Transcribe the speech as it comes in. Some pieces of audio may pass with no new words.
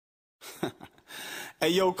Hey,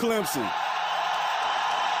 yo, Clemson.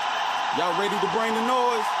 Y'all ready to bring the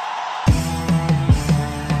noise?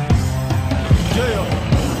 Yeah.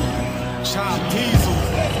 Chop Diesel.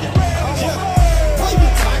 Play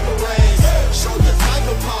your tiger rays, show your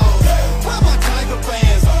tiger paws. Where my tiger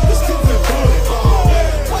fans? Let's do the football.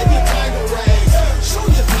 Play your tiger rays, show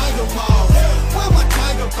your tiger paws. Where my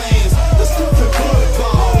tiger fans? Let's do the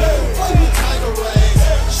football. Play your tiger rays,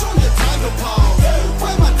 show your tiger paws.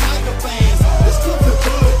 Where my tiger fans? Let's do the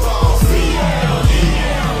football.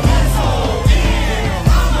 C-L-E-M, S-O-N.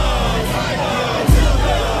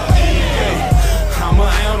 I'm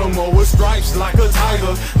an animal with stripes like a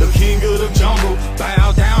tiger, the king of the jungle.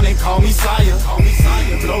 Bow down and call me sire.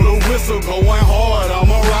 Blow the whistle, going hard. I'm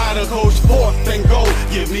a rider, coach forth and go.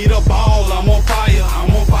 Give me the ball, I'm on fire.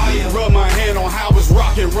 Rub my hand on how it's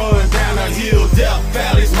rockin', run down the hill. Death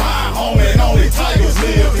Valley's mine, home and only tigers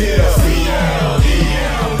live here.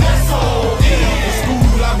 C-L-E-M, S-O-N. The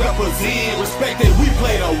school I represent, respect it, we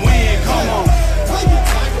play to win. Come on. Play your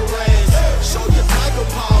tiger rays, show your tiger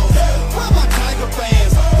paws. Where my tiger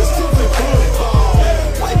fans? Let's do the football.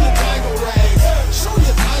 Play your tiger rays, show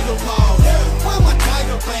your tiger paws. Where my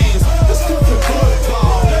tiger fans? Let's do the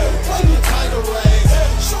football. Play your tiger rays,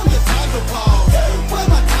 show your tiger paws. Where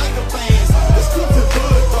my tiger fans? Let's do the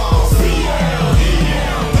football.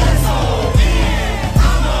 C-L-E-M, S-O-N.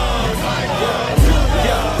 I'm a tiger.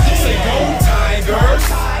 Yeah, say go Tigers.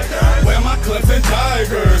 Where my Clemson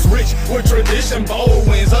Tigers, rich with tradition, bold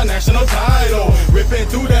wins a national title. Ripping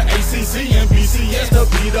through the ACC and BCS to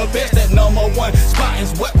be the best. That #1 spot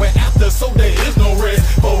is what we're after, so there is no rest.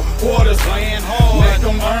 4 quarters,